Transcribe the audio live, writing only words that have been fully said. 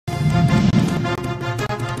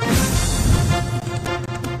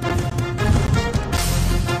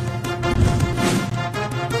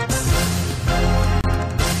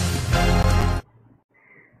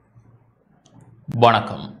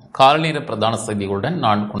வணக்கம். காலநேர பிரதான செய்திகளுடன்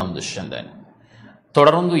நான் குணம் துஷ்யந்தன்.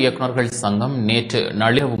 தொடர்ந்து இயக்குநர்கள் சங்கம் நேற்று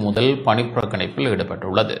நள்ளிரவு முதல் பணிப்புறக்கணிப்பில்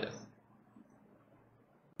ஈடுபட்டுள்ளது.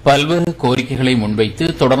 பல்வேறு கோரிக்கைகளை முன்வைத்து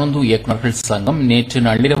தொடர்ந்து இயக்குநர்கள் சங்கம் நேற்று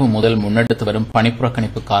நள்ளிரவு முதல் முன்னெடுத்து வரும்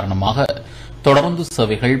பணிப்புறக்கணிப்பு காரணமாக தொடர்ந்து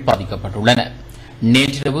சேவைகள் பாதிக்கப்பட்டுள்ளன.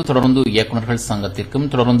 நேற்றிரவு தொடர்ந்து இயக்குநர்கள் சங்கத்திற்கும்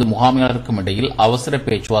தொடர்ந்து முகாமையாளருக்கும் இடையில் அவசர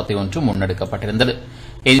பேச்சுவார்த்தை ஒன்று முன்னெடுக்கப்பட்டிருந்தது.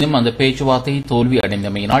 எனினும் அந்த பேச்சுவார்த்தை தோல்வி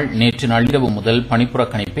அடைந்தமையினால் நேற்று நள்ளிரவு முதல்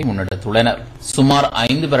பணிப்புறக்கணிப்பை முன்னெடுத்துள்ளனர். சுமார்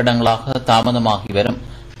 5 வருடங்களாக தாமதமாகி வரும்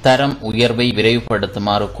தரம் உயர்வை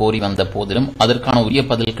விரைவுபடுத்துமாறு கோரி வந்த போதிலும் அதற்கான உரிய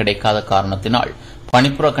பதில் கிடைக்காத காரணத்தினால்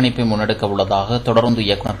பணிப்புறக்கணிப்பை முன்னெடுக்க உள்ளதாக தொடர்ந்து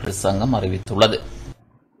இயக்குநர்கள் சங்கம் அறிவித்துள்ளது.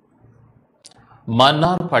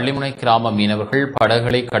 மன்னார் பள்ளிமுனை கிராம மீனவர்கள்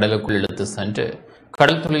படகுகளை கடலுக்குள் இழுத்து சென்று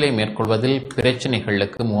கடல் தொழிலை மேற்கொள்வதில்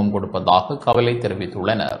பிரச்சினைகளுக்கு முகம் கொடுப்பதாக கவலை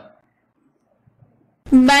தெரிவித்துள்ளனர்.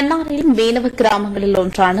 மன்னாரில் மீனவ கிராமங்களில்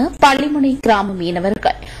ஒன்றான பள்ளிமுனை கிராம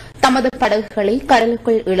மீனவர்கள் தமது படகுகளை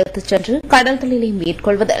கடலுக்குள் இழுத்துச் சென்று கடல் தொழிலை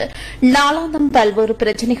மேற்கொள்வதில் நாளாந்தம் பல்வேறு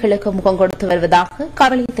பிரச்சினைகளுக்கு முகம் கொடுத்து வருவதாக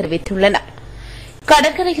கவலை தெரிவித்துள்ளனர்.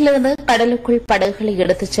 கடற்கரையிலிருந்து கடலுக்குள் படகுகளை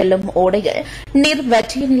எடுத்துச் செல்லும் ஓடையில் நீர்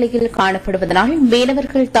வற்றிய நிலையில் காணப்படுவதனால்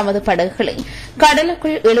மீனவர்கள் தமது படகுகளை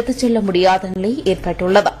கடலுக்குள் இழுத்துச் செல்ல முடியாத நிலை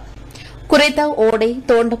ஏற்பட்டுள்ளது. குறித்த ஓடை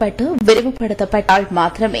தோண்டப்பட்டு விரிவுபடுத்தப்பட்டால்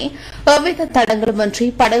மாத்திரமே எவ்வித தடங்களுமின்றி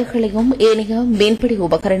படகுகளையும் ஏனைய மீன்பிடி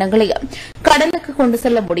உபகரணங்களையும் கடலுக்கு கொண்டு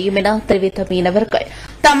செல்ல முடியும் என தெரிவித்த மீனவர்கள்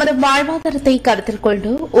தமது வாழ்வாதாரத்தை கருத்தில்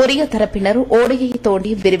கொண்டு உரிய தரப்பினர் ஓடையை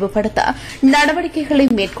தோண்டி விரிவுபடுத்த நடவடிக்கைகளை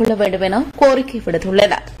மேற்கொள்ள வேண்டும் என கோரிக்கை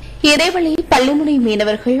விடுத்துள்ளனர். இதேவேளை பள்ளிமுனை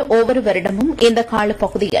மீனவர்கள் ஒவ்வொரு வருடமும் இந்த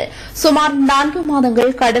காலப்பகுதியில் சுமார் 4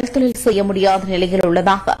 மாதங்கள் கடல் தொழில் செய்ய முடியாத நிலையில்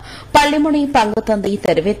உள்ளதாக பள்ளிமுனை பங்கு தந்தை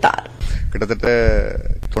தெரிவித்தார். கிட்டத்தட்ட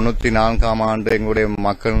 94ஆம் ஆண்டு எங்களுடைய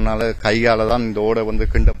மக்களினால கையால தான் இந்த ஓடை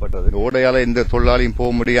கிண்டப்பட்டது. ஓடையால இந்த தொழிலாளியும்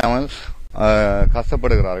போக முடியாமல்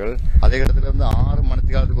கஷ்டப்படுகிறார்கள். அதே இடத்துல 6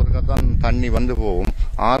 மணித்தியாலத்துக்கு ஒருக்கா தான் தண்ணி போகும்.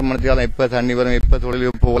 6 மணித்தியாலம் எப்ப தண்ணி வரும், எப்ப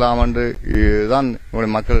தொழிலுக்கு போகலாம் என்று தான்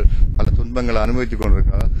எங்களுடைய மக்கள் பல துன்பங்களை அனுபவித்துக்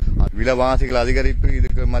கொண்டிருக்கிறார்கள். விலைவாசிகள் அதிகரிப்பு,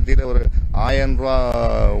 இதுக்கு மத்தியில் ஒரு 1000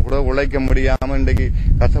 ரூபாய் கூட உழைக்க முடியாம இன்றைக்கு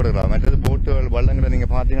கஷ்டப்படுகிறார். மற்றது போட்டுகள் வள்ளங்களை நீங்க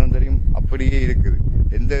பாத்தீங்கன்னா தெரியும், அப்படியே இருக்குது.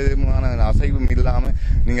 எந்த விதமான அசைவும் இல்லாம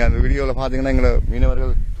நீங்க அந்த வீடியோல பாத்தீங்கன்னா எங்களை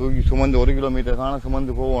மீனவர்கள் தூக்கி சுமந்து 1 கிலோமீட்டர் காண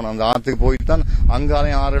சுமந்து போகணும். அந்த ஆற்றுக்கு போயிட்டு தான்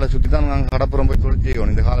அங்காலையும் ஆறுகளை சுற்றி தான் நாங்கள் கடப்புறம் போய் தொழில்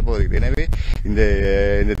செய்யணும் இந்த காலப்பகுதியில். எனவே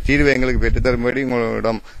இந்த தீர்வை எங்களுக்கு பெற்றுத்தரும்படி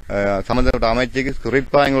உங்களிடம் சம்பந்தப்பட்ட அமைச்சுக்கு,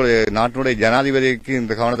 குறிப்பா எங்களுடைய நாட்டினுடைய ஜனாதிபதிக்கு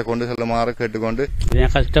இந்த கவனத்தை கொண்டு செல்லுமாறு கேட்டுக்கொண்டு.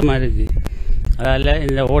 கஷ்டமா இருக்கு. அதால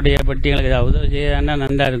இந்த ஓடையை பற்றி எங்களுக்கு ஏதாவது உதவி செய்யறதுனா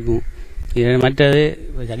நல்லா இருக்கும். மற்றது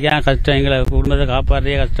சரியான கஷ்டம், எங்களை குடும்பத்தை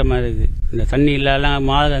காப்பாற்றே கஷ்டமா இருக்கு. இந்த தண்ணி இல்லாத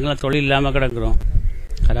மாதங்கள்லாம் தொழில் இல்லாம கிடக்குறோம்.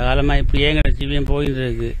 கடகாலமா இப்படியே எங்களை ஜீவியம் போயிட்டு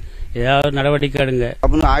இருக்கு. ஏதாவது நடவடிக்கை எடுங்க.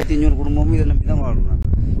 அப்படின்னு 1500 குடும்பமும் இதை நம்பி தான் வாழ்றாங்க.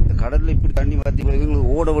 இந்த கடல்ல இப்படி தண்ணி மாற்றி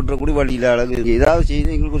எங்களுக்கு ஓட விட்டுற கூட வழி இல்ல. அழகு ஏதாவது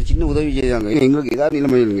செய்து எங்களுக்கு ஒரு சின்ன உதவி செய்தாங்க. எங்களுக்கு ஏதாவது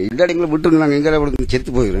நிலைமை இல்லைங்க. இல்லாட்டி எங்களை விட்டு நாங்கள் எங்களை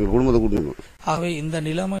செத்து போயிருக்கோம். எங்கள் குடும்பத்தை கூட்டணும். ஆகவே இந்த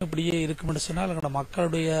நிலைமை இப்படியே இருக்கும் சொன்னால் எங்களோட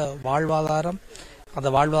மக்களுடைய வாழ்வாதாரம், அந்த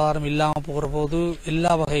வாழ்வாதாரம் இல்லாமல் போகிற போது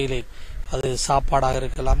எல்லா வகையிலையும், அது சாப்பாடாக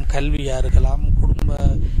இருக்கலாம், கல்வியா இருக்கலாம், குடும்ப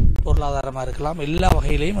பொருளாதாரமா இருக்கலாம், எல்லா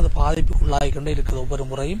வகையிலையும் அது பாதிப்புக்குள்ளாகிக்கொண்டே இருக்குது. ஒவ்வொரு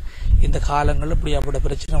முறையும் இந்த காலங்களில் இப்படி அப்படி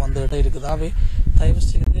பிரச்சனை வந்துகிட்டே இருக்குதாவே தயவு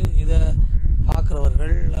செய்து இதை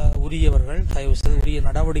பார்க்கிறவர்கள், உரியவர்கள் தயவு செய்து உரிய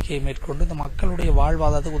நடவடிக்கையை மேற்கொண்டு இந்த மக்களுடைய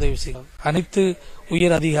வாழ்வாதாரத்துக்கு உதவி செய்யும். அனைத்து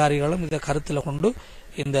உயர் அதிகாரிகளும் இதை கருத்தில் கொண்டு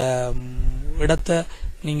இந்த இடத்தை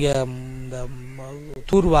நீங்க இந்த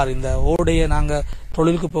தூர்வார், இந்த ஓடையை நாங்க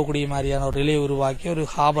தொழிலுக்கு போகக்கூடிய மாதிரியான ஒரு நிலையை உருவாக்கி ஒரு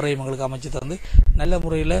ஹாபரை எங்களுக்கு அமைச்சு தந்து நல்ல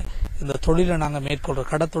முறையில் இந்த தொழிலை நாங்க மேற்கொள்ற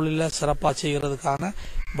கடத்தொழில சிறப்பாக செய்கிறதுக்கான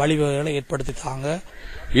வழிவகைகளை ஏற்படுத்தி தாங்க.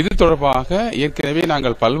 இது தொடர்பாக ஏற்கனவே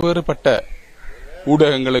நாங்கள் பல்வேறுபட்ட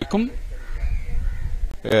ஊடகங்களுக்கும்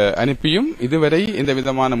அனுப்பியும் இதுவரை எந்த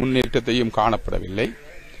விதமான முன்னேற்றத்தையும் காணப்படவில்லை.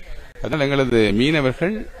 அதனால் எங்களது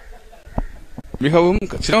மீனவர்கள் மிகவும்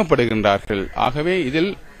சிரமப்படுகின்றார்கள். ஆகவே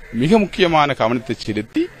இதில் மிக முக்கியமான கவனத்தை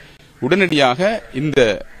செலுத்தி உடனடியாக இந்த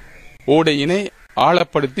ஓடையினை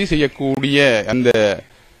ஆழப்படுத்தி செய்யக்கூடிய அந்த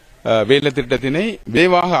வேலை திட்டத்தினை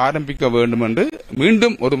விரைவாக ஆரம்பிக்க வேண்டும் என்று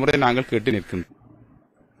மீண்டும் ஒரு முறை நாங்கள் கேட்டு நிற்கின்றோம்.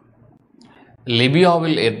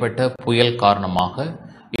 லிபியாவில் ஏற்பட்ட புயல் காரணமாக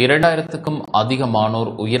 2000க்கும் அதிகமானோர்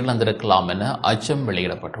உயிரிழந்திருக்கலாம் என அச்சம்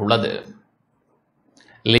வெளியிடப்பட்டுள்ளது.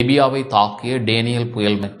 லிபியாவை தாக்கிய டேனியல்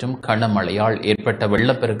புயல் மற்றும் கனமழையால் ஏற்பட்ட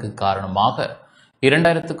வெள்ளப்பெருக்கு காரணமாக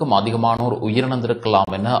 2000க்கும் அதிகமானோர்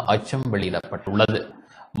உயிரிழந்திருக்கலாம் என அச்சம் வெளியிடப்பட்டுள்ளது.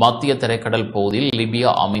 மத்திய தரைக்கடல் பகுதியில் லிபியா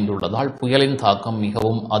அமைந்துள்ளதால் புயலின் தாக்கம்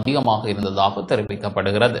மிகவும் அதிகமாக இருந்ததாக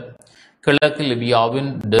தெரிவிக்கப்படுகிறது. கிழக்கு லிபியாவின்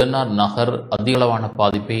டெர்னார் நகர் அதிகளவான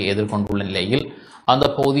பாதிப்பை எதிர்கொண்டுள்ள நிலையில் அந்த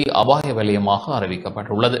பகுதி அபாய வலயமாக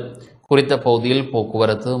அறிவிக்கப்பட்டுள்ளது. குறித்த பகுதியில்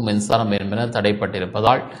போக்குவரத்து, மின்சாரம் என்பன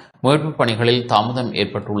தடைப்பட்டிருப்பதால் மீட்புப் பணிகளில் தாமதம்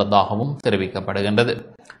ஏற்பட்டுள்ளதாகவும் தெரிவிக்கப்படுகின்றது.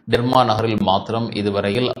 டெர்மா நகரில் மாத்திரம்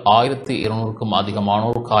இதுவரையில் 1200க்கும்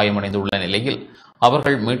அதிகமானோர் காயமடைந்துள்ள நிலையில்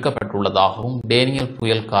அவர்கள் மீட்கப்பட்டுள்ளதாகவும், டேனியல்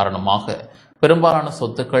புயல் காரணமாக பெரும்பாலான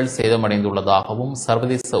சொத்துக்கள் சேதமடைந்துள்ளதாகவும்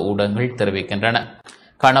சர்வதேச ஊடகங்கள் தெரிவிக்கின்றன.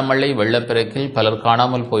 கனமழை வெள்ளப்பெருக்கில் பலர்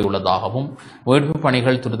காணாமல் போயுள்ளதாகவும், மீட்புப்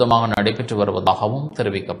பணிகள் துரிதமாக நடைபெற்று வருவதாகவும்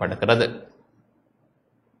தெரிவிக்கப்படுகிறது.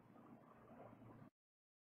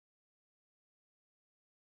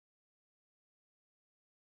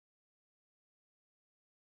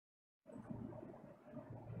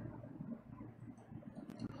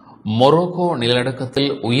 மொரோக்கோ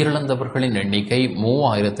நிலநடுக்கத்தில் உயிரிழந்தவர்களின் எண்ணிக்கை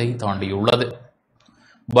 3000-ஐ தாண்டியுள்ளது.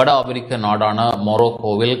 வட ஆப்பிரிக்க நாடான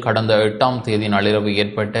மொரோக்கோவில் கடந்த 8ஆம் தேதி நள்ளிரவு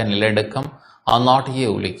ஏற்பட்ட நிலநடுக்கம் அந்நாட்டையே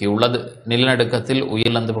உலுக்கியுள்ளது. நிலநடுக்கத்தில்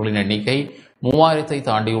உயிரிழந்தவர்களின் எண்ணிக்கை 3000-ஐ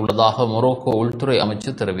தாண்டியுள்ளதாக மொரோக்கோ உள்துறை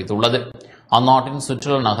அமைச்சு தெரிவித்துள்ளது. அந்நாட்டின்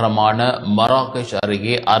சுற்றுலா நகரமான மராகஷ்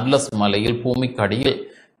அருகே அட்லஸ் மலையில் பூமிக்கு அடியில்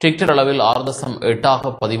ரிக்டர் அளவில்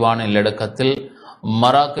 6.8 பதிவான நிலநடுக்கத்தில்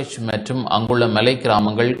மராகஷ் மற்றும் அங்குள்ள மலை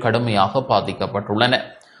கிராமங்கள் கடுமையாக பாதிக்கப்பட்டுள்ளன.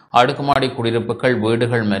 அடுக்குமாடி குடியிருப்புகள்,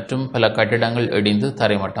 வீடுகள் மற்றும் பல கட்டிடங்கள் இடிந்து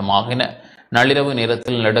தரைமட்டமாகின. நள்ளிரவு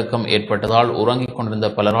நேரத்தில் நிலநடுக்கம் ஏற்பட்டதால் உறங்கிக் கொண்டிருந்த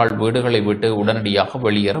பலரால் வீடுகளை விட்டு உடனடியாக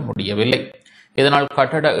வெளியேற முடியவில்லை. இதனால்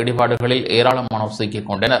கட்டட இடிபாடுகளில் ஏராளமானோர் சிக்கிக்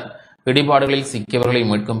கொண்டனர். இடிபாடுகளில் சிக்கியவர்களை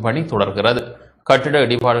மீட்கும் பணி தொடர்கிறது. கட்டிட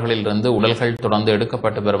இடிபாடுகளில் இருந்து உடல்கள் தொடர்ந்து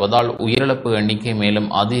எடுக்கப்பட்டு வருவதால் உயிரிழப்பு எண்ணிக்கை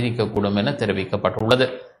மேலும் அதிகரிக்கக்கூடும் என தெரிவிக்கப்பட்டுள்ளது.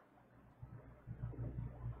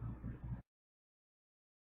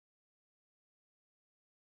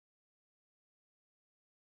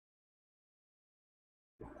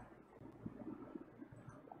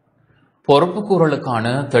 பொறுப்புக்கூறலுக்கான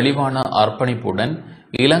தெளிவான அர்ப்பணிப்புடன்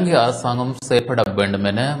இலங்கை அரசாங்கம் செயற்பட வேண்டும்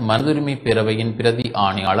என மனிதுரிமை பேரவையின் பிரதி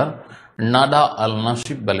ஆணையாளர் நடா அல்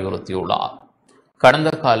நஷீப் வலியுறுத்தியுள்ளார்.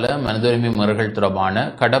 கடந்த கால மனிதுரிமை முறைகள் தொடர்பான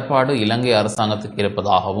கடப்பாடு இலங்கை அரசாங்கத்துக்கு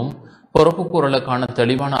இருப்பதாகவும், பொறுப்புக்கூறலுக்கான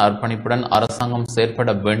தெளிவான அர்ப்பணிப்புடன் அரசாங்கம்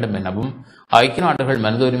செயற்பட வேண்டும் எனவும் ஐக்கிய நாடுகள்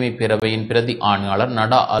மனிதுரிமை பேரவையின் பிரதி ஆணையாளர்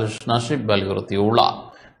நடா அல் நஷீப் வலியுறுத்தியுள்ளார்.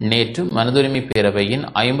 நேற்று மனிதுரிமை பேரவையின்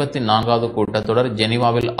 54வது கூட்டத்தொடர்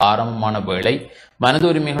ஜெனீவாவில் ஆரம்பமான வேளை மனித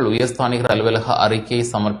உரிமைகள் உயர்ஸ்தானிகர் அலுவலக அறிக்கையை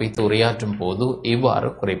சமர்ப்பித்து உரையாற்றும் போது இவ்வாறு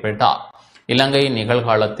குறிப்பிட்டார். இலங்கையின்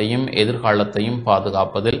நிகழ்காலத்தையும் எதிர்காலத்தையும்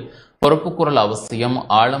பாதுகாப்பதில் பொறுப்புக்கூறல் அவசியம்.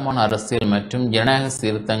 ஆழமான அரசியல் மற்றும் ஜனநாயக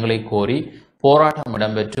சீர்திருத்தங்களை கோரி போராட்டம்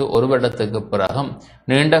இடம்பெற்று ஒரு வருடத்துக்கு பிறகும்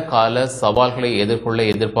நீண்ட கால சவால்களை எதிர்கொள்ள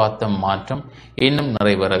எதிர்பார்த்த மாற்றம் இன்னும்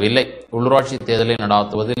நிறைவேறவில்லை. உள்ளூராட்சி தேர்தலை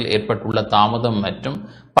நடாத்துவதில் ஏற்பட்டுள்ள தாமதம் மற்றும்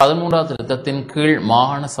 13வது திருத்தத்தின் கீழ்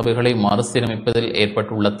மாகாண சபைகளை மறுசீரமைப்பதில்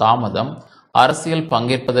ஏற்பட்டுள்ள தாமதம் அரசியல்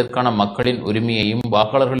பங்கேற்பதற்கான மக்களின் உரிமையையும்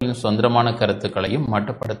வாக்காளர்களின் சொந்தமான கருத்துக்களையும்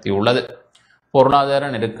மட்டுப்படுத்தியுள்ளது. பொருளாதார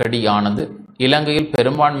நெருக்கடியானது இலங்கையில்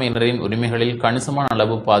பெரும்பான்மையினரின் உரிமைகளில் கணிசமான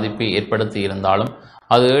அளவு பாதிப்பை ஏற்படுத்தியிருந்தாலும்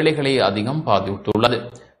அது ஏழைகளை அதிகம் பாதித்துள்ளது.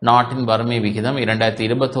 நாட்டின் வறுமை விகிதம்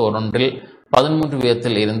 2021 13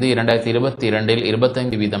 வீதத்தில் இருந்து 2022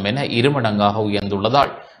 25 வீதம் என இருமடங்காக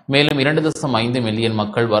உயர்ந்துள்ளதால் மேலும் 2.5 மில்லியன்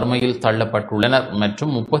மக்கள் வறுமையில் தள்ளப்பட்டுள்ளனர்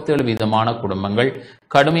மற்றும் 37 வீதமான குடும்பங்கள்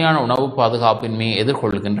கடுமையான உணவு பாதுகாப்பின்மையை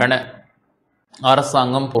எதிர்கொள்கின்றன.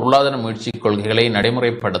 அரசாங்கம் பொருளாதார மீட்சி கொள்கைகளை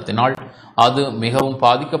நடைமுறைப்படுத்தினால் அது மிகவும்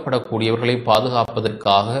பாதிக்கப்படக்கூடியவர்களை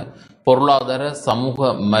பாதுகாப்பதற்காக பொருளாதார,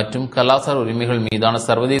 சமூக மற்றும் கலாச்சார உரிமைகள் மீதான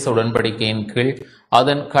சர்வதேச உடன்படிக்கையின் கீழ்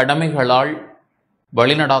அதன் கடமைகளால்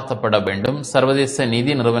வழிநடாத்தப்பட வேண்டும். சர்வதேச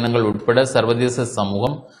நிதி நிறுவனங்கள் உட்பட சர்வதேச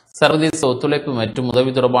சமூகம் சர்வதேச ஒத்துழைப்பு மற்றும்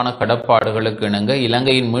உதவி தொடர்பான கடப்பாடுகளுக்கு இணங்க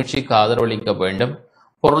இலங்கையின் மீட்சிக்கு ஆதரவளிக்க வேண்டும்.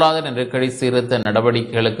 பொருளாதார நெருக்கடி சீர்திருத்த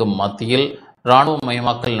நடவடிக்கைகளுக்கு மத்தியில்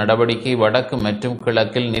இராணுவமயமாக்கல் நடவடிக்கை, வடக்கு மற்றும்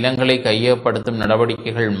கிழக்கில் நிலங்களை கையகப்படுத்தும்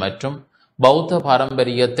நடவடிக்கைகள் மற்றும் பௌத்த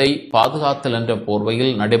பாரம்பரியத்தை பாதுகாத்தல் என்ற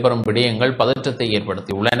போர்வையில் நடைபெறும் விடயங்கள் பதற்றத்தை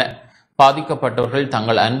ஏற்படுத்தியுள்ளன. பாதிக்கப்பட்டவர்கள்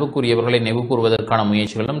தங்கள் அன்புக்குரியவர்களை நினைவு கூறுவதற்கான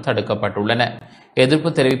முயற்சிகளும் தடுக்கப்பட்டுள்ளன. எதிர்ப்பு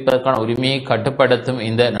தெரிவிப்பதற்கான உரிமையை கட்டுப்படுத்தும்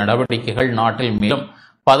இந்த நடவடிக்கைகள் நாட்டில் மேலும்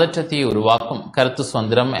பதற்றத்தை உருவாக்கும். கருத்து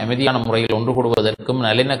சுதந்திரம், அமைதியான முறையில் ஒன்று கூடுவதற்கும்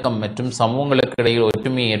நல்லிணக்கம் மற்றும் சமூகங்களுக்கு இடையில்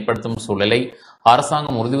ஒற்றுமையை ஏற்படுத்தும் சூழலை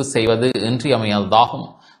அரசாங்கம் உறுதி செய்வது இன்றியமையாததாகும்.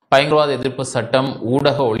 பயங்கரவாத எதிர்ப்பு சட்டம்,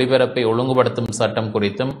 ஊடக ஒளிபரப்பை ஒழுங்குபடுத்தும் சட்டம்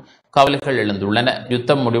குறித்தும் கவலைகள் எழுந்துள்ளன.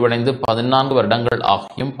 யுத்தம் முடிவடைந்து 14 வருடங்கள்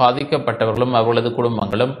ஆகியும் பாதிக்கப்பட்டவர்களும் அவர்களது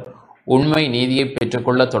குடும்பங்களும் உண்மை நீதியை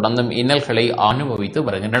பெற்றுக்கொள்ள தொடர்ந்தும் இன்னல்களை அனுபவித்து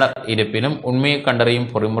வருகின்றனர். இருப்பினும் உண்மையை கண்டறியும்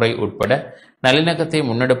பொறிமுறை உட்பட நல்லிணக்கத்தை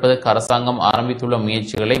முன்னெடுப்பதற்கு அரசாங்கம் ஆரம்பித்துள்ள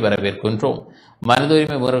முயற்சிகளை வரவேற்கின்றோம். மனித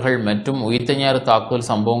உரிமை மீறல்கள் மற்றும் உயிர்த்தஞாறு தாக்குதல்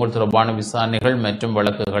சம்பவங்கள் தொடர்பான விசாரணைகள் மற்றும்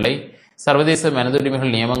வழக்குகளை சர்வதேச மனித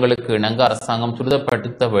உரிமைகள் நியமங்களுக்கு இணங்க அரசாங்கம்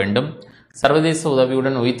துரிதப்படுத்த வேண்டும். சர்வதேச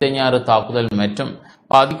உதவியுடன் உயிர்த்தஞாறு தாக்குதல் மற்றும்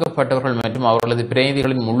பாதிக்கப்பட்டவர்கள் மற்றும் அவர்களது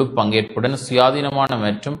பிரதிநிதிகளின் முழு பங்கேற்புடன் சுயாதீனமான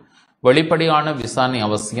மற்றும் வெளிப்படையான விசாரணை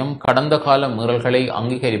அவசியம். கடந்த கால மீறல்களை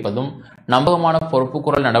அங்கீகரிப்பதும் நம்பகமான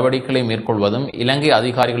பொறுப்புக்கூறல் நடவடிக்கைகளை மேற்கொள்வதும் இலங்கை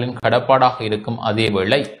அதிகாரிகளின் கடப்பாடாக இருக்கும்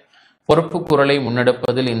அதேவேளை பொறுப்புக்கூறலை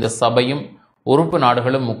முன்னெடுப்பதில் இந்த சபையும் உறுப்பு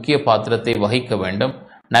நாடுகளும் முக்கிய பாத்திரத்தை வகிக்க வேண்டும்.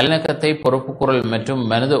 நல்லிணக்கத்தை, பொறுப்புக்கூறல் மற்றும்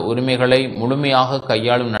மனித உரிமைகளை முழுமையாக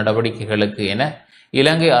கையாளும் நடவடிக்கைகளுக்கு என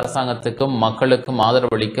இலங்கை அரசாங்கத்துக்கும் மக்களுக்கும்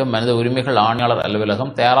ஆதரவளிக்க மனித உரிமைகள் ஆணையாளர்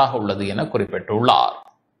அலுவலகம் தயாராக உள்ளது என குறிப்பிட்டுள்ளார்.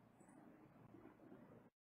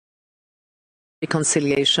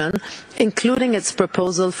 Reconciliation, including its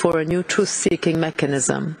proposal for a new truth-seeking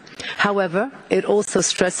mechanism. However, it also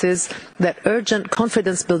stresses that urgent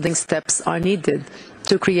confidence-building steps are needed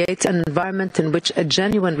to create an environment in which a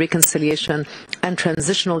genuine reconciliation and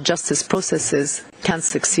transitional justice processes can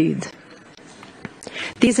succeed.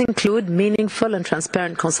 These include meaningful and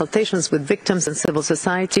transparent consultations with victims and civil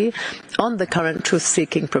society on the current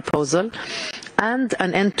truth-seeking proposal, and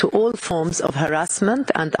an end to all forms of harassment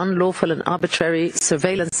and unlawful and arbitrary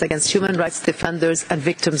surveillance against human rights defenders and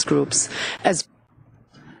victims groups.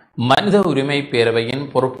 மனித உரிமை பேரவையின்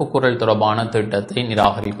பொறுப்புக்கூறல் தொடர்பான திட்டத்தை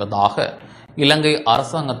நிராகரிப்பதாக இலங்கை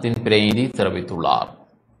அரசாங்கத்தின் பிரதிநிதி தெரிவித்துள்ளார்.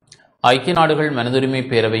 ஐக்கிய நாடுகள் மனித உரிமை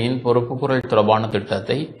பேரவையின் பொறுப்புக்கூறல் தொடர்பான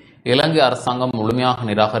திட்டத்தை இலங்கை அரசாங்கம் முழுமையாக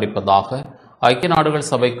நிராகரிப்பதாக ஐக்கிய நாடுகள்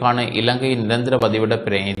சபைக்கான இலங்கை நிரந்தர பதிவிட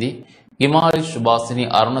பிரதிநிதி இமாரி சுபாசினி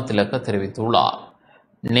அருணதிலக்க தெரிவித்துள்ளார்.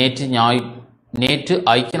 நேற்று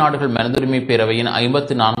ஐக்கிய நாடுகள் மனித உரிமை பேரவையின்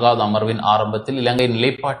 54வது அமர்வின் ஆரம்பத்தில் இலங்கை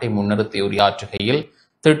நிலைப்பாட்டை முன்னிறுத்தி உரையாற்றுகையில்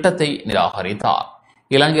திட்டத்தை நிராகரித்தார்.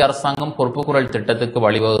 இலங்கை அரசாங்கம் பொறுப்புக்கூறல் திட்டத்துக்கு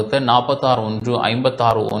வழிவகுத்த 46(1),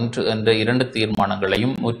 56(1) என்ற 2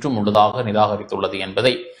 தீர்மானங்களையும் முற்றுமுழுதாக நிராகரித்துள்ளது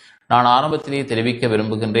என்பதை நான் ஆரம்பத்திலேயே தெரிவிக்க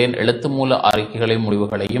விரும்புகின்றேன். எழுத்து மூல அறிக்கைகளையும்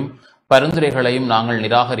முடிவுகளையும் பரிந்துரைகளையும் நாங்கள்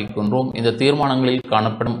நிராகரிக்கின்றோம். இந்த தீர்மானங்களில்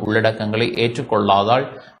காணப்படும் உள்ளடக்கங்களை ஏற்றுக்கொள்ளாதால்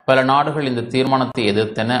பல நாடுகள் இந்த தீர்மானத்தை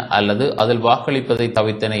எதிர்த்தன அல்லது அதில் வாக்களிப்பதை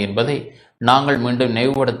தவிர்த்தன என்பதை நாங்கள் மீண்டும்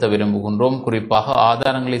நினைவுபடுத்த விரும்புகின்றோம். குறிப்பாக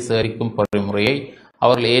ஆதாரங்களை சேகரிக்கும் பொறிமுறையை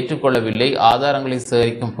அவர்கள் ஏற்றுக்கொள்ளவில்லை. ஆதாரங்களை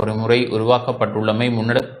சேகரிக்கும் பொறிமுறை உருவாக்கப்பட்டுள்ளமை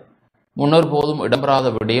முன்னர் போதும் இடம்பெறாத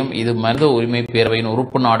விடயம். இது மனித உரிமை பேரவையின்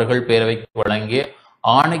உறுப்பு நாடுகள் பேரவைக்கு வழங்கிய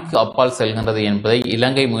ஆணைக்கு அப்பால் செல்கின்றது என்பதை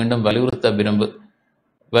இலங்கை மீண்டும் வலியுறுத்த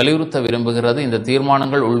விரும்புகிறது. இந்த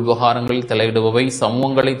தீர்மானங்கள் உள்விவகாரங்களில் தலையிடுபவை,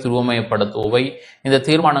 சமூகங்களை துருவமயப்படுத்துபவை. இந்த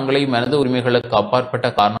தீர்மானங்களை மனித உரிமைகளுக்கு அப்பாற்பட்ட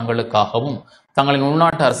காரணங்களுக்காகவும் தங்களின்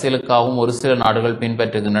உள்நாட்டு அரசியலுக்காகவும் ஒரு சில நாடுகள்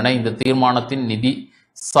பின்பற்றுகின்றன. இந்த தீர்மானத்தின் நிதி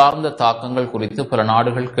சார்ந்த தாக்கங்கள் குறித்து பல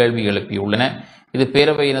நாடுகள் கேள்வி எழுப்பியுள்ளன. இது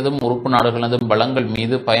பேரவையினதும் உறுப்பு நாடுகளதும் வளங்கள்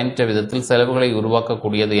மீது பயனற்ற விதத்தில் செலவுகளை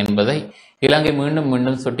உருவாக்கக்கூடியது என்பதை இலங்கை மீண்டும்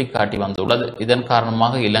மீண்டும் சுட்டிக்காட்டி வந்துள்ளது. இதன்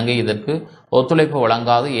காரணமாக இலங்கை இதற்கு ஒத்துழைப்பு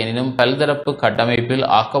வழங்காது. எனினும் பல்தரப்பு கட்டமைப்பில்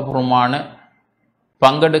ஆக்கப்பூர்வமான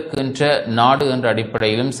பங்கெடுக்கின்ற நாடு என்ற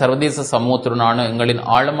அடிப்படையிலும் சர்வதேச சமூகத்துடனான எங்களின்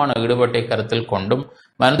ஆழமான ஈடுபாட்டை கருத்தில் கொண்டும்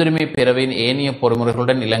மனிதுரிமை பேரவையின் ஏனைய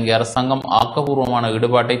பொறிமுறைகளுடன் இலங்கை அரசாங்கம் ஆக்கப்பூர்வமான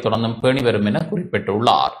ஈடுபாட்டை தொடர்ந்தும் பேணி வரும் என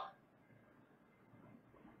குறிப்பிட்டுள்ளார்.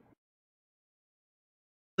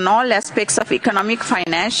 On all aspects of economic,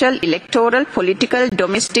 financial, electoral, political,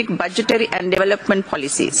 domestic, budgetary and development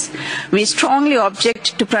policies. We strongly object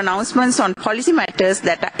to pronouncements on policy matters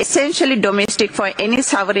that are essentially domestic for any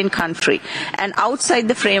sovereign country and outside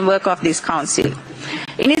the framework of this Council.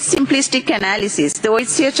 In its simplistic analysis, the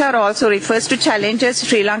OHCHR also refers to challenges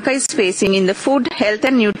Sri Lanka is facing in the food, health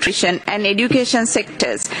and nutrition and education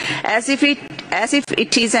sectors as if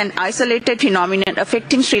it is an isolated phenomenon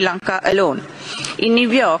affecting Sri Lanka alone. In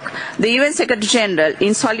New York, the UN Secretary General,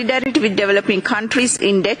 in solidarity with developing countries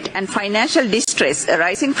in debt and financial distress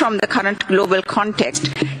arising from the current global context,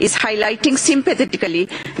 is highlighting sympathetically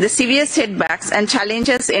the severe setbacks and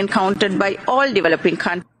challenges encountered by all developing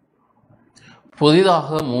countries.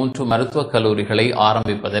 புதிதாக 3 மருத்துவக் கல்லூரிகளை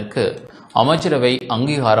ஆரம்பிப்பதற்கு அமைச்சரவை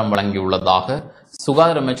அங்கீகாரம் வழங்கியுள்ளதாக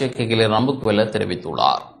சுகாதார அமைச்சர் K Rambukwella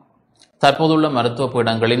தெரிவித்துள்ளார். தற்போதுள்ள மருத்துவ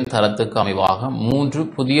பீடங்களின் தரத்துக்கு அமைவாக 3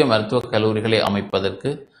 புதிய மருத்துவக் கல்லூரிகளை அமைப்பதற்கு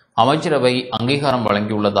அமைச்சரவை அங்கீகாரம்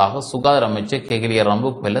வழங்கியுள்ளதாக சுகாதார அமைச்சர் கே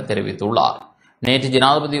ரம்புக்வெல்ல தெரிவித்துள்ளார். நேற்று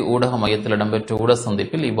ஜனாதிபதி ஊடக மையத்தில் இடம்பெற்ற ஊடக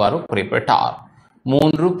சந்திப்பில் இவ்வாறு குறிப்பிட்டார்.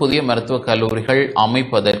 3 புதிய மருத்துவக் கல்லூரிகள்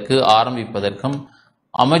ஆரம்பிப்பதற்கும்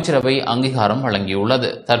அமைச்சரவை அங்கீகாரம் வழங்கியுள்ளது.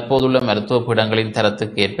 தற்போதுள்ள மருத்துவ பீடங்களின்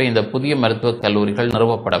தரத்துக்கு ஏற்ப இந்த புதிய மருத்துவக் கல்லூரிகள்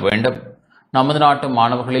நிறுவப்பட வேண்டும். நமது நாட்டு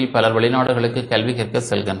மாணவர்களில் பலர் வெளிநாடுகளுக்கு கல்வி கற்க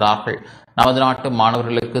செல்கின்றார்கள். நமது நாட்டு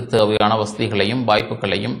மாணவர்களுக்கு தேவையான வசதிகளையும்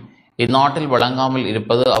வாய்ப்புகளையும் இந்நாட்டில் வழங்காமல்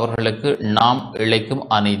இருப்பது அவர்களுக்கு நாம் இழைக்கும்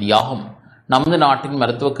அநீதியாகும். நமது நாட்டின்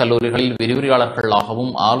மருத்துவக் கல்லூரிகளில்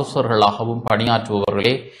விரிவுரையாளர்களாகவும் ஆலோசகர்களாகவும்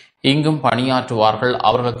பணியாற்றுபவர்களே இங்கும் பணியாற்றுவார்கள்.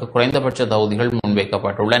 அவர்களுக்கு குறைந்தபட்ச தகுதிகள்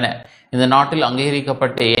முன்வைக்கப்பட்டுள்ளன. இந்த நாட்டில்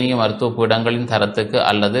அங்கீகரிக்கப்பட்ட ஏனைய மருத்துவ பீடங்களின் தரத்துக்கு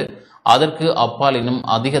அல்லது அதற்கு அப்பால் இன்னும்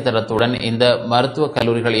அதிக தரத்துடன் இந்த மருத்துவக்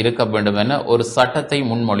கல்லூரிகள் இருக்க வேண்டும் என ஒரு சட்டத்தை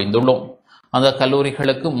முன்மொழிந்துள்ளோம். அந்த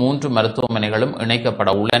கல்லூரிகளுக்கு 3 மருத்துவமனைகளும் இணைக்கப்பட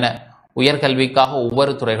உள்ளன. உயர்கல்விக்காக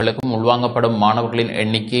ஒவ்வொரு துறைகளுக்கும் உள்வாங்கப்படும் மாணவர்களின்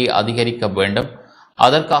எண்ணிக்கையை அதிகரிக்க வேண்டும்.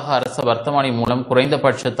 அதற்காக அரசு வர்த்தமானி மூலம்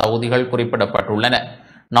குறைந்தபட்ச தகுதிகள் குறிப்பிடப்பட்டுள்ளன.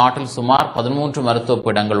 நாட்டில் சுமார் 13 மருத்துவ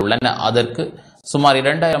பீடங்கள் உள்ளன. அதற்கு சுமார்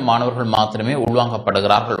 2000 மாணவர்கள் மாத்திரமே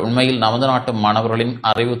உள்வாங்கப்படுகிறார்கள். உண்மையில் நமது நாட்டு மாணவர்களின்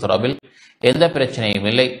அறிவு தொடர்பில் எந்த பிரச்சனையும்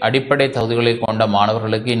இல்லை. அடிப்படை தகுதிகளை கொண்ட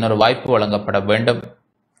மாணவர்களுக்கு இன்னொரு வாய்ப்பு வழங்கப்பட வேண்டும்.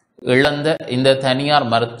 இழந்த இந்த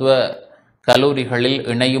தனியார் மருத்துவ கல்லூரிகளில்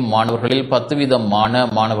இணையும் மாணவர்களில் 10%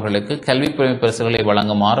 மாணவர்களுக்கு கல்வி புரிமை பரிசுகளை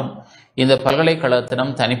வழங்குமாறும் இந்த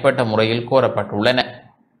பல்கலைக்கழகத்திடம் தனிப்பட்ட முறையில் கோரப்பட்டுள்ளன.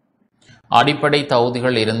 அடிப்படை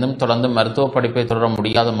தகுதிகள் இருந்தும் தொடர்ந்து மருத்துவ படிப்பை தொடர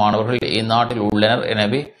முடியாத மாணவர்கள் இந்நாட்டில் உள்ளனர்.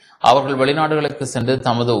 எனவே அவர்கள் வெளிநாடுகளுக்கு சென்று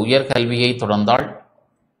தமது உயர்கல்வியை தொடர்ந்தால்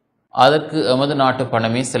அதற்கு எமது நாட்டு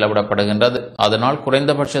பணமே செலவிடப்படுகின்றது. அதனால்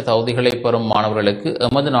குறைந்தபட்ச தகுதிகளை பெறும் மாணவர்களுக்கு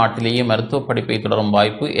எமது நாட்டிலேயே மருத்துவ படிப்பை தொடரும்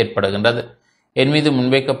வாய்ப்பு ஏற்படுகின்றது. என் மீது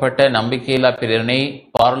முன்வைக்கப்பட்ட நம்பிக்கையில்லா பிரேரணை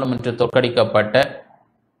பாராளுமன்றத்தில் தோற்கடிக்கப்பட்ட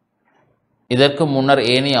இதற்கு முன்னர்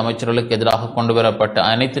ஏனைய அமைச்சர்களுக்கு எதிராக கொண்டுவரப்பட்ட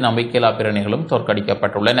அனைத்து நம்பிக்கையில்லா பிரேரணைகளும்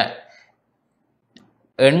தோற்கடிக்கப்பட்டுள்ளன.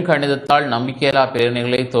 எண் கணிதத்தால் நம்பிக்கையில்லா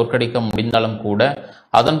பிரேரணைகளை தோற்கடிக்க முடிந்தாலும் கூட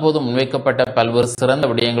அதன்போது முன்வைக்கப்பட்ட பல்வேறு சிறந்த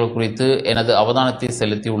விடயங்கள் குறித்து எனது அவதானத்தை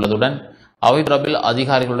செலுத்தியுள்ளதுடன் அவை தொடர்பில்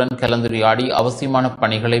அதிகாரிகளுடன் கலந்துரையாடி அவசியமான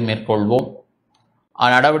பணிகளை மேற்கொள்வோம்.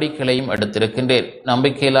 அந்நடவடிக்கைகளையும் எடுத்திருக்கின்றேன்.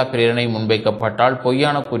 நம்பிக்கையில்லா பிரேரணை முன்வைக்கப்பட்டால்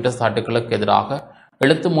பொய்யான குற்றச்சாட்டுகளுக்கு எதிராக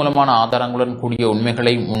எழுத்து மூலமான ஆதாரங்களுடன் கூடிய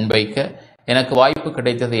உண்மைகளை முன்வைக்க எனக்கு வாய்ப்பு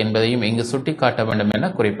கிடைத்தது என்பதையும் இங்கு சுட்டிக்காட்ட வேண்டும்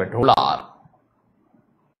என குறிப்பிட்டுள்ளார்.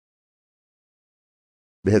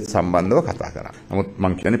 බෙහෙත් සම්බන්ධව කතා කරා. නමුත්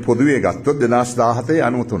මම කියන්නේ පොදුවේ ගත්තොත් 2017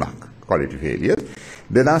 93ක් quality failure,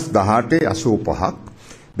 2018 85ක්,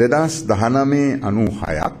 2019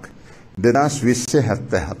 96ක්, 2020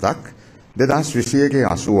 77ක්, 2021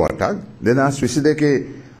 88ක්, 2022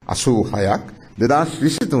 86ක්,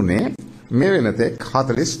 2023 මේ වෙනතෙක්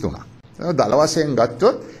 43ක්. දල වශයෙන්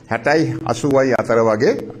ගත්තොත් 60යි 80යි අතර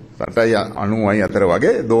වගේ 60යි 90යි අතර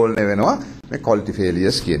වගේ දෝලණය වෙනවා මේ quality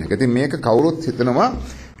failures කියන එක. ඉතින් මේක කවුරුත් හිතනවා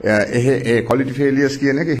ඒ quality failures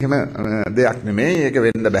කියන එක එහෙම දෙයක් නෙමෙයි, ඒක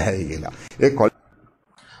වෙන්න බෑයි කියලා. ඒ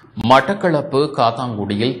மட்டக்களப்பு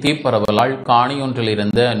காத்தாங்குடியில் தீப்பரவலால் காணியொன்றில்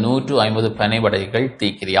இருந்த 150 பனைவடைகள்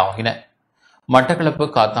தீக்கிரையாகின. மட்டக்களப்பு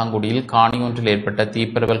காத்தாங்குடியில் காணியொன்றில் ஏற்பட்ட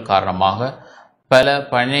தீப்பரவல் காரணமாக பல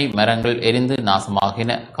பனை மரங்கள் எரிந்து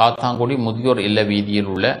நாசமாகின. காத்தாங்குடி முதியோர் இல்ல வீதியில்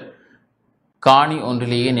உள்ள காணி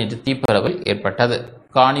ஒன்றிலேயே நேற்று தீப்பரவல் ஏற்பட்டது.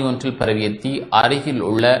 காணி ஒன்றில் பரவிய தீ அருகில்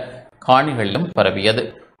உள்ள காணிகளிலும் பரவியது.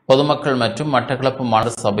 பொதுமக்கள் மற்றும் மட்டக்களப்பு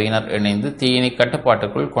மாநகர சபையினர் இணைந்து தீயினை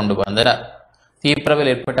கட்டுப்பாட்டுக்குள் கொண்டு வந்தனர்.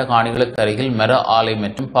 தீப்பரவல் ஏற்பட்ட காணிகளுக்கு அருகில் மர ஆலை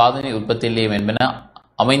மற்றும் பாதனை உற்பத்தி நிலையம் என்பன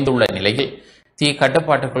அமைந்துள்ள நிலையில் தீ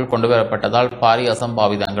கட்டுப்பாட்டுக்குள் கொண்டுவரப்பட்டதால் பாரிய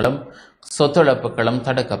அசம்பாவிதங்களும் சொத்துழப்புகளும்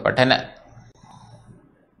தடுக்கப்பட்டன.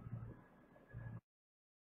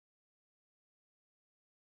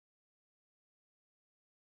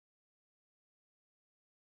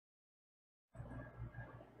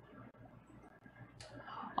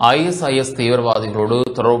 ISIS தீவிரவாதிகளோடு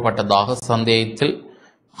தொடர்புபட்டதாக சந்தேகத்தில்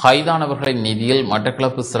கைதானவர்களின் நிதியில்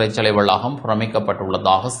மட்டக்களப்பு சிறைச்சாலை வளாகம்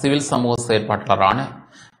புறமைக்கப்பட்டுள்ளதாக சிவில் சமூக செயற்பாட்டாளரான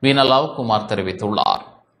வீனலாவ் குமார் தெரிவித்துள்ளார்.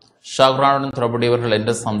 ஷாக்ரானுடன் தொடர்புடையவர்கள்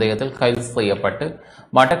என்ற சந்தேகத்தில் கைது செய்யப்பட்டு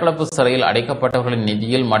மட்டக்களப்பு சிறையில் அடைக்கப்பட்டவர்களின்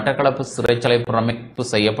நிதியில் மட்டக்களப்பு சிறைச்சாலை புறமைப்பு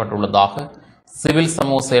செய்யப்பட்டுள்ளதாக சிவில்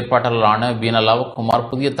சமூக செயற்பாட்டாளரான வீனலாவ் குமார்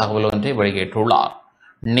புதிய தகவல் ஒன்றை வெளியிட்டுள்ளார்.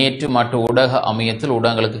 நேற்று மற்ற ஊடக அமையத்தில்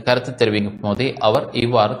ஊடகங்களுக்கு கருத்து தெரிவிக்கும் போதே அவர்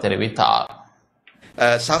இவ்வாறு தெரிவித்தார்.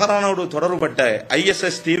 சஹரானோடு தொடர்புபட்ட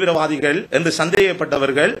ISIS தீவிரவாதிகள் என்று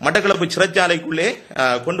சந்தேகப்பட்டவர்கள் மட்டக்களப்பு சிறைச்சாலைக்குள்ளே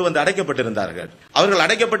கொண்டு வந்து அடைக்கப்பட்டிருந்தார்கள். அவர்கள்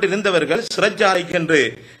அடைக்கப்பட்டிருந்தவர்கள் சிறைச்சாலைக்கு என்று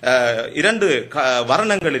 2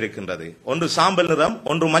 வர்ணங்கள் இருக்கின்றது. ஒன்று சாம்பல் நிறம்,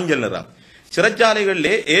 ஒன்று மஞ்சள் நிறம்.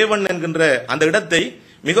 சிறைச்சாலைகளிலே A1 என்கின்ற அந்த இடத்தை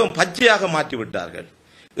மிகவும் பச்சையாக மாற்றிவிட்டார்கள்.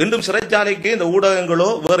 இன்றும் சிறைச்சாலைக்கு இந்த ஊடகங்களோ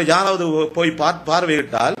வேறு யாராவது போய்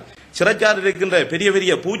பார்வையிட்டால் சிறைச்சாலையில் இருக்கின்ற பெரிய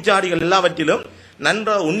பெரிய பூச்சாடிகள் எல்லாவற்றிலும் நன்ற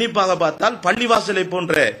உன்னிப்பாக பார்த்தால் பள்ளிவாசலை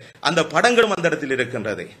போன்ற அந்த படங்களும் அந்த இடத்தில்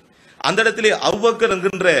இருக்கின்றது. அந்த இடத்திலே அவ்வக்கர்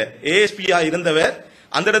என்கின்ற ASP-யா இருந்தவர்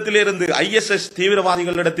அந்த இடத்திலிருந்து ISIS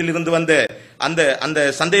தீவிரவாதிகளிடத்தில் இருந்து வந்த அந்த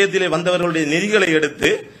சந்தேகத்திலே வந்தவர்களுடைய நிதிகளை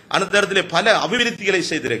எடுத்து அந்த இடத்திலே பல அபிவிருத்திகளை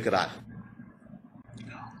செய்திருக்கிறார்.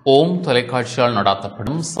 ஓம் தொலைக்காட்சியால்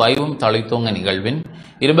நடாத்தப்படும் சைவம் தழைத்தோங்க நிகழ்வின்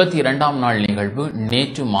 22ஆம் நாள் நிகழ்வு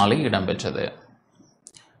நேற்று மாலை இடம்பெற்றது.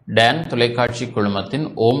 டான் தொலைக்காட்சி குழுமத்தின்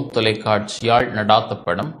ஓம் தொலைக்காட்சியால்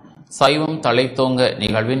நடாத்தப்படும் சைவம் தழைத்தோங்க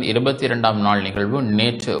நிகழ்வின் 22ஆம் நாள் நிகழ்வு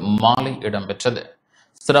நேற்று மாலை இடம்பெற்றது.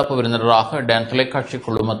 சிறப்பு விருந்தினராக டான் தொலைக்காட்சி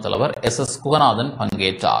குழும தலைவர் SS குகநாதன்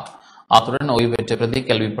பங்கேற்றார். அத்துடன் ஓய்வு பெற்ற பிரதி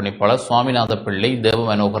கல்வி பணிப்பாளர் சுவாமிநாத பிள்ளை, தேவ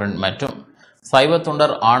மனோகரன் மற்றும் சைவ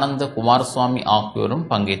தொண்டர் ஆனந்த குமாரசுவாமி ஆகியோரும்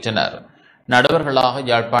பங்கேற்றனர். நடுவர்களாக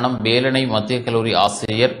யாழ்ப்பாணம் வேலணை மத்திய கல்லூரி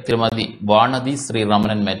ஆசிரியர் திருமதி வானதி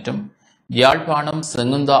ஸ்ரீரமணன் மற்றும் யாழ்ப்பாணம்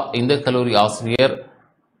செங்குந்தா இந்து கல்லூரி ஆசிரியர்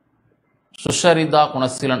சுஷரிதா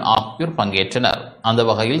குணசீலன் ஆகியோர் பங்கேற்றனர். அந்த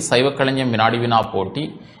வகையில் சைவக்கலைஞம் வினாடி வினா போட்டி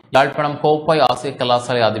யாழ்ப்பாணம் கோப்பாய் ஆசிய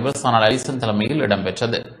கலாசாலை அதிபர் சனால் அலிசன் தலைமையில்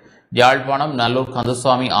இடம்பெற்றது. யாழ்ப்பாணம் நல்லூர்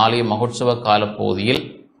கந்தசுவாமி ஆலய மகோற்சவ கால பகுதியில்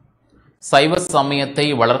சைவ சமயத்தை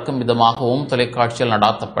வளர்க்கும் விதமாக ஓம் தொலைக்காட்சியில்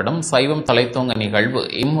நடாத்தப்படும் சைவம் தலைத்தோங்க நிகழ்வு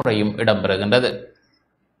இம்முறையும் இடம்பெறுகின்றது.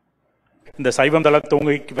 இந்த சைவம்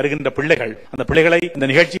தளத்தோங்கி வருகின்ற பிள்ளைகள், அந்த பிள்ளைகளை இந்த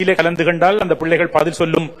நிகழ்ச்சியிலே கலந்து கொண்டால் அந்த பிள்ளைகள் பதில்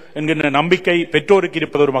சொல்லும் என்கின்ற நம்பிக்கை பெற்றோருக்கு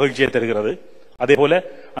இருப்பது ஒரு மகிழ்ச்சியை தருகிறது. அதேபோல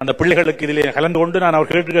அந்த பிள்ளைகளுக்கு இதிலே கலந்து கொண்டு நான்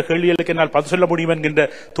அவர் கேட்டிருக்க கேள்விகளுக்கு என்னால் பதில் சொல்ல முடியும் என்கின்ற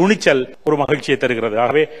துணிச்சல் ஒரு மகிழ்ச்சியை தருகிறது.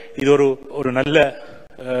 ஆகவே இது ஒரு நல்ல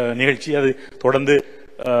நிகழ்ச்சி. அது தொடர்ந்து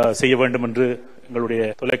செய்ய வேண்டும் என்று எங்களுடைய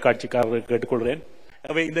தொலைக்காட்சிக்காரர்கள் கேட்டுக்கொள்கிறேன்.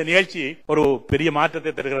 எனவே இந்த நிகழ்ச்சி ஒரு பெரிய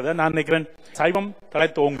மாற்றத்தை தருகிறது. நான் நினைக்கிறேன் சைவம்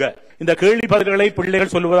தலைத்தோங்க, இந்த கேள்வி பதில்களை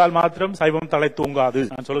பிள்ளைகள் சொல்லுவதால் மாத்திரம் சைவம் தலைத்தோங்காது.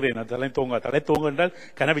 நான் சொல்றேன் தலைத்தோங்க என்றால்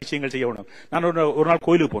கன விஷயங்கள் செய்ய வேணும். நான் ஒரு நாள்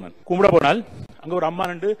கோயிலுக்கு போனேன். கும்பிட போனால் அங்க ஒரு அம்மா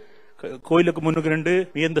நின்று கோயிலுக்கு முன்னுக்கு நின்று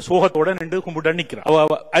இந்த சோகத்தோட நின்று கும்பிட்டு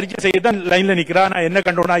நிற்கிறான். அரிச்சை செய்யதான் லைன்ல நிக்கிறா. நான் என்ன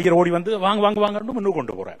கண்டோன்னா ஐயர் ஓடி வந்து வாங்க முன்னு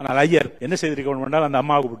கொண்டு போறேன். ஆனால் ஐயர் என்ன செய்திருக்க, அந்த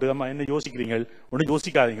அம்மாவை கூப்பிட்டு, அம்மா என்ன யோசிக்கிறீங்க, ஒன்னும்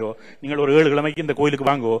யோசிக்காதீங்க, நீங்கள் ஒரு 7 கிழமைக்கு இந்த கோயிலுக்கு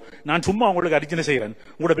வாங்கோ, நான் சும்மா உங்களுக்கு அர்ச்சனை செய்யறேன்,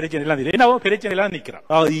 உங்களோட பிரச்சனை எல்லாம் என்னவோ பிரச்சனை எல்லாம் நிற்கிறான்.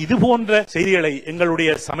 இது போன்ற செய்திகளை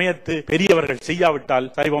எங்களுடைய சமயத்து பெரியவர்கள்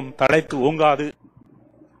செய்யாவிட்டால் சைவம் தழைத்து ஓங்காது.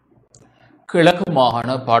 கிழக்கு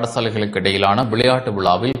மாகாண பாடசாலைகளுக்கு இடையிலான விளையாட்டு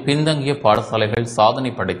விழாவில் பின்தங்கிய பாடசாலைகள் சாதனை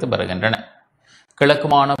படைத்து வருகின்றன. கிழக்கு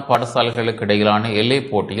மாகாண பாடசாலைகளுக்கு இடையிலான எல்லைப்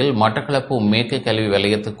போட்டியில் மட்டக்களப்பு மேற்கு கல்வி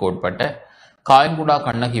வலயத்துக்கு உட்பட்ட காயங்குடா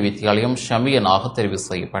கண்ணகி வித்தியாலயம் ஷம்பியனாக தெரிவு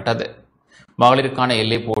செய்யப்பட்டது. மகளிருக்கான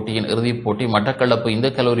எல்லைப் போட்டியின் இறுதிப் போட்டி மட்டக்களப்பு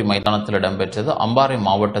இந்து கல்லூரி மைதானத்தில் இடம்பெற்றது. அம்பாறை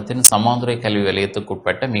மாவட்டத்தின் சமாந்துறை கல்வி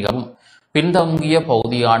வலயத்துக்குட்பட்ட மிகவும் பின்தங்கிய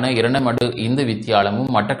பகுதியான இரண்டமடு இந்து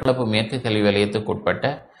வித்தியாலயமும் மட்டக்களப்பு மேற்கு கல்வி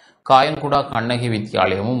வலயத்துக்குட்பட்ட காயன்குடா கண்ணகி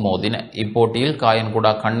வித்தியாலயமும் மோதின. இப்போட்டியில்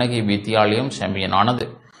காயன்குடா கண்ணகி வித்தியாலயம் சாம்பியனானது.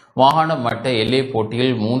 மாகாண மட்ட எல்லைப்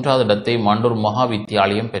போட்டியில் 3வது இடத்தை மண்டூர் மகா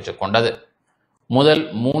வித்தியாலயம் பெற்றுக்கொண்டது. முதல்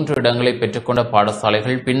 3 இடங்களை பெற்றுக்கொண்ட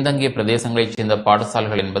பாடசாலைகள் பின்தங்கிய பிரதேசங்களைச் சேர்ந்த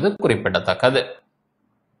பாடசாலைகள் என்பது குறிப்பிடத்தக்கது.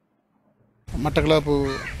 மட்டக்களப்பு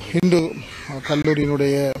இந்து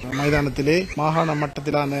கல்லூரியினுடைய மைதானத்திலே மாகாண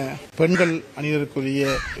மட்டத்திலான பெண்கள் அணியினருக்குரிய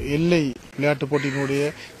எல்லை விளையாட்டுப் போட்டியினுடைய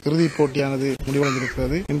இறுதிப் போட்டியானது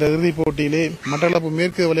முடிவடைந்திருக்கிறது. இந்த இறுதிப் போட்டியிலே மட்டக்களப்பு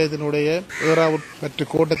மேற்கு வலயத்தினுடைய ஏறாவூர் பற்று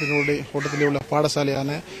கோட்டத்திலே உள்ள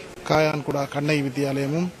பாடசாலையான காயான்குடா கண்ணகி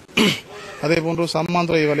வித்தியாலயமும் அதேபோன்று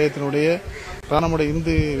சம்மாந்துறை வலயத்தினுடைய ராணமுடை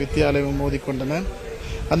இந்து வித்தியாலயமும் மோதிக்கொண்டன.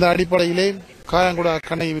 அந்த அடிப்படையிலே காயாங்குடா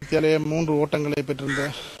கண்ணகி வித்தியாலயம் 3 ஓட்டங்களை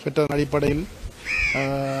பெற்றதன் அடிப்படையில்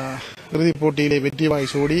இறுதிப் போட்டியிலே வெற்றி வாய்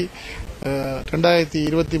சூடி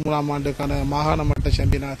 2023 ஆண்டுக்கான மாகாண மட்ட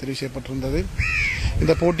சாம்பியனாக தெரிவு செய்யப்பட்டிருந்தது.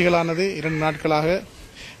 இந்த போட்டிகளானது 2 நாட்களாக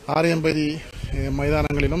ஆரியம்பதி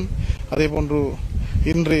மைதானங்களிலும் அதேபோன்று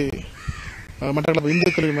இன்று மட்டக்களப்பு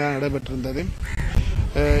இந்து கல்லூரி மைதானம் நடைபெற்றிருந்தது.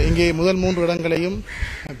 இங்கே முதல் 3 இடங்களையும்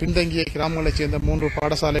பின்தங்கிய கிராமங்களைச் சேர்ந்த 3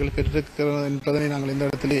 பாடசாலைகள் பெற்றிருக்கிறது என்பதனை நாங்கள் இந்த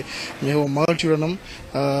இடத்திலே மிகவும் மகிழ்ச்சியுடனும்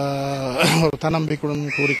ஒரு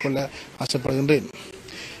தன்னம்பிக்கையுடனும் கூறிக்கொள்ள ஆசைப்படுகின்றேன்.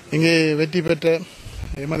 இங்கே வெற்றி பெற்ற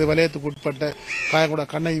எமது வலயத்துக்கு உட்பட்ட காயங்குடா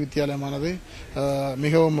கண்ணகி வித்தியாலயமானது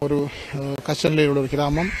மிகவும் ஒரு கஷ்ட நிலையில் உள்ள ஒரு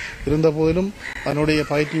கிராமம் இருந்த போதிலும் அதனுடைய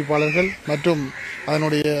பயிற்றுவிப்பாளர்கள் மற்றும்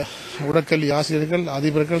அதனுடைய உடற்கல்வி ஆசிரியர்கள்,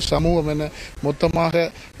 அதிபர்கள், சமூகம் என மொத்தமாக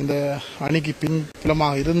இந்த அணிக்கு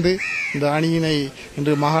பின்புலமாக இருந்து இந்த அணியினை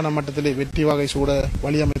இன்று மாகாண மட்டத்திலே வெற்றி வகை சூட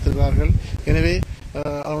வழியமைத்திருக்கிறார்கள். எனவே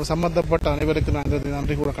அவர் சம்பந்தப்பட்ட அனைவருக்கு நான்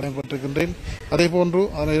நன்றி கூட கடமைப்பட்டிருக்கின்றேன். அதேபோன்று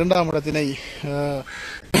அதன் 2ஆம் இடத்தினை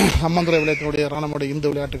சம்மந்துறை விளையத்தினுடைய ராணமுடை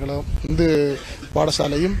இந்து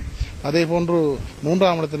பாடசாலையும் அதேபோன்று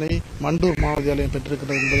 3ஆம் இடத்தினை மண்டூர் மகாவித்தியாலயம்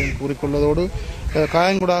பெற்றிருக்கிறது என்பதை கூறிக்கொள்வதோடு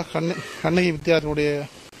காயங்குடா கண்ணகி வித்தியாலயத்தினுடைய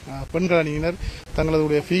பெண்கள் அணியினர்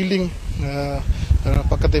தங்களது ஃபீல்டிங்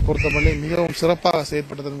பக்கத்தை பொறுத்தவரை மிகவும் சிறப்பாக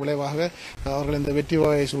செயற்பட்டதன் விளைவாக அவர்கள் இந்த வெற்றி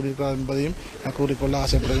வாயை சூடியிருக்கிறார் என்பதையும் கூறிக்கொள்ள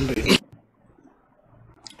ஆசைப்படுகின்றேன்.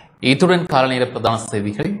 இத்துடன் காலநேர பிரதான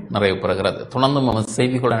செய்திகள் நிறைவு பெறுகிறது. தொடர்ந்து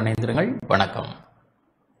செய்திகளுடன் இணைந்திருங்கள். வணக்கம்.